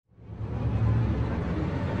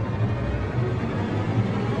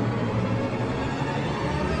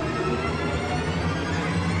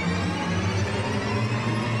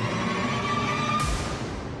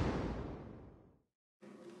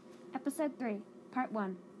Episode 3, Part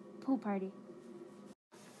 1, Pool Party.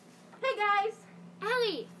 Hey guys!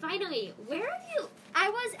 Allie, finally, where have you? I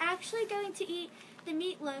was actually going to eat the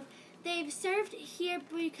meatloaf they've served here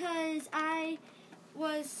because I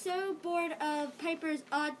was so bored of Piper's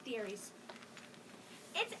Odd Theories.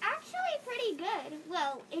 It's actually pretty good.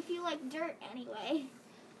 Well, if you like dirt anyway.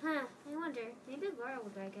 Huh, I wonder, maybe Laura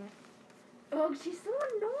would like it. Oh, she's so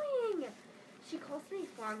annoying! She calls me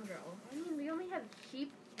farm girl. I mean, we only have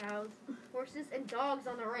sheep, cows, horses, and dogs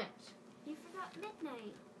on the ranch. You forgot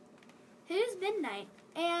Midnight. Who's Midnight?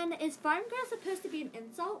 And is farm girl supposed to be an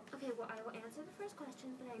insult? Okay, well, I will answer the first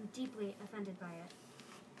question, but I am deeply offended by it.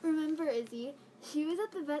 Remember Izzy? She was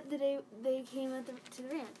at the vet the day they came to the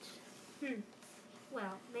ranch.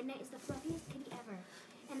 Well, Midnight is the fluffiest kitty ever.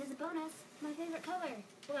 And as a bonus, my favorite color,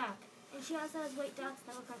 black. And she also has white dots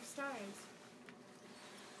that look like stars.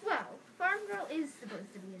 Well, farm girl is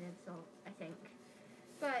supposed to be an insult, I think.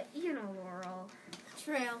 But, you know, Laurel.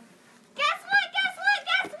 True. Guess what?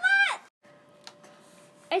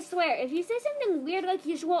 I swear, if you say something weird like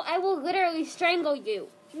usual, I will literally strangle you.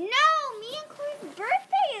 No, me and Chloe's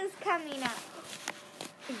birthday is coming up.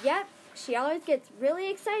 Yep, she always gets really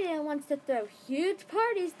excited and wants to throw huge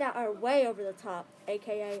parties that are way over the top,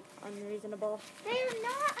 aka unreasonable. They're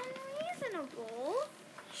not unreasonable.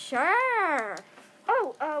 Sure.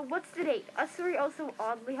 Oh, what's the date? Us three also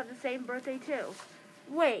oddly have the same birthday, too.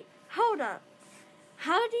 Wait, hold up.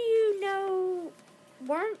 How do you know?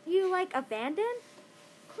 Weren't you, abandoned?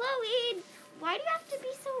 Chloe, why do you have to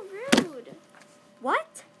be so rude?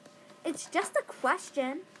 What? It's just a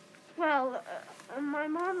question. Well, my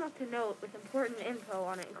mom left a note with important info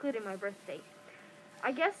on it, including my birth date.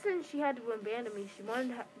 I guess since she had to abandon me, she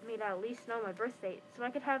wanted me to at least know my birth date, so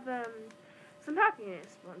I could have, some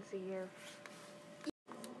happiness once a year.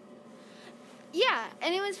 Yeah,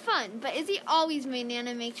 and it was fun, but Izzy always made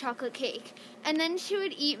Nana make chocolate cake, and then she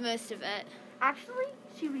would eat most of it. Actually,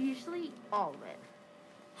 she would usually eat all of it.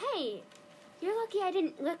 Hey, you're lucky I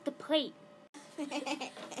didn't lick the plate.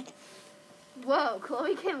 Whoa,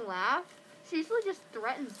 Chloe can laugh? She usually just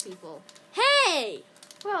threatens people. Hey!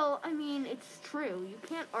 Well, I mean, it's true. You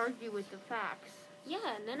can't argue with the facts.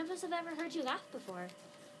 Yeah, none of us have ever heard you laugh before.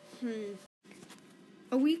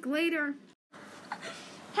 A week later.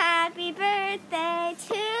 Happy birthday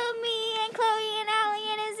to me and Chloe and Allie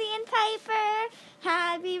and Izzy and Piper.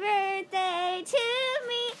 Happy birthday to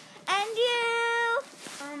me and you.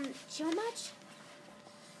 Chill much?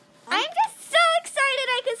 I'm just so excited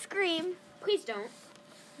I could scream. Please don't.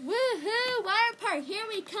 Woohoo! Water park, here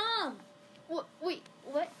we come! Wait,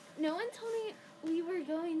 what? No one told me we were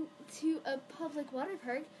going to a public water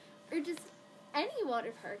park, or just any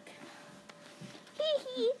water park. Hee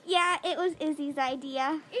hee. Yeah, it was Izzy's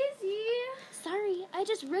idea. Izzy! Sorry, I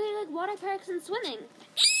just really like water parks and swimming.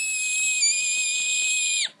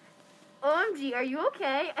 OMG, are you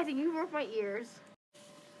okay? I think you broke my ears.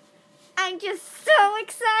 I'm just so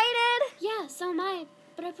excited. Yeah, so am I.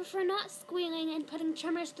 But I prefer not squealing and putting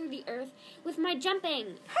tremors through the earth with my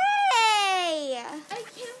jumping. Hey! I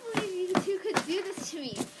can't believe you two could do this to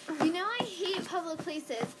me. You know I hate public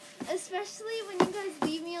places, especially when you guys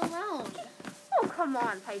leave me alone. Oh, come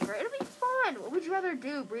on, Piper. It'll be fun. What would you rather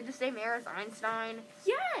do? Breathe the same air as Einstein?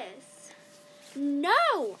 Yes!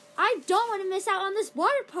 No! I don't want to miss out on this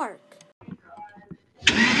water park.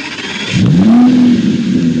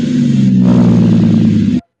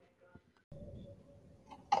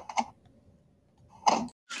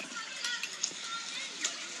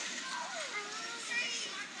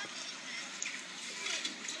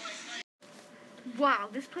 Wow,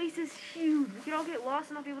 this place is huge. We could all get lost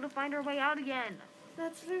and not be able to find our way out again.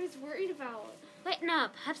 That's what I was worried about. Lighten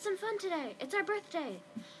up. Have some fun today. It's our birthday.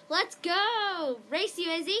 Let's go! Race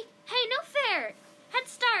you, Izzy. Hey, no fair. Head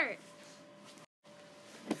start.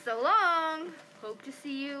 So long. Hope to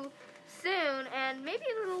see you soon and maybe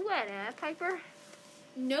a little wet, Piper?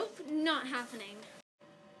 Nope, not happening.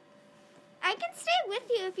 I can stay with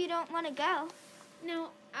you if you don't want to go. No,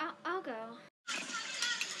 I'll go.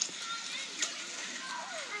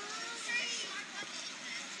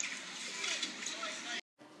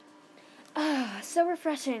 So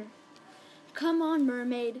refreshing. Come on,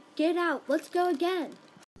 mermaid. Get out. Let's go again.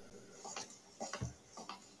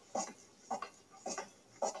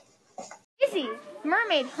 Izzy,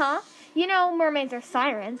 mermaid, huh? You know, mermaids are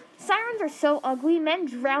sirens. Sirens are so ugly, men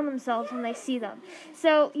drown themselves when they see them.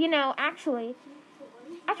 So, actually,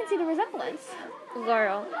 I can see the resemblance.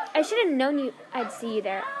 Laurel, I should have known I'd see you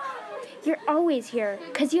there. You're always here,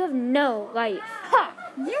 'cause you have no life. Ha!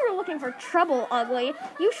 You were looking for trouble, ugly.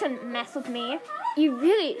 You shouldn't mess with me. You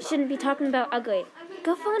really shouldn't be talking about ugly.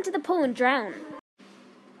 Go fall into the pool and drown.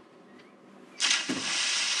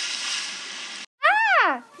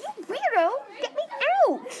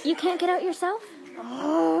 You can't get out yourself?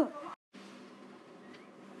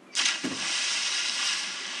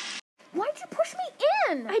 Why'd you push me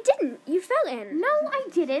in? I didn't. You fell in. No, I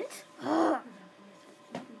didn't.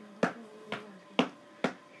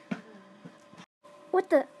 What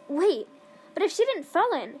the? Wait. But if she didn't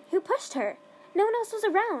fall in, who pushed her? No one else was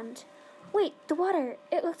around. Wait, the water.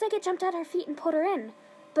 It looks like it jumped at her feet and pulled her in.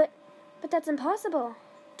 But that's impossible.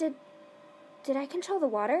 Did I control the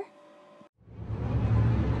water?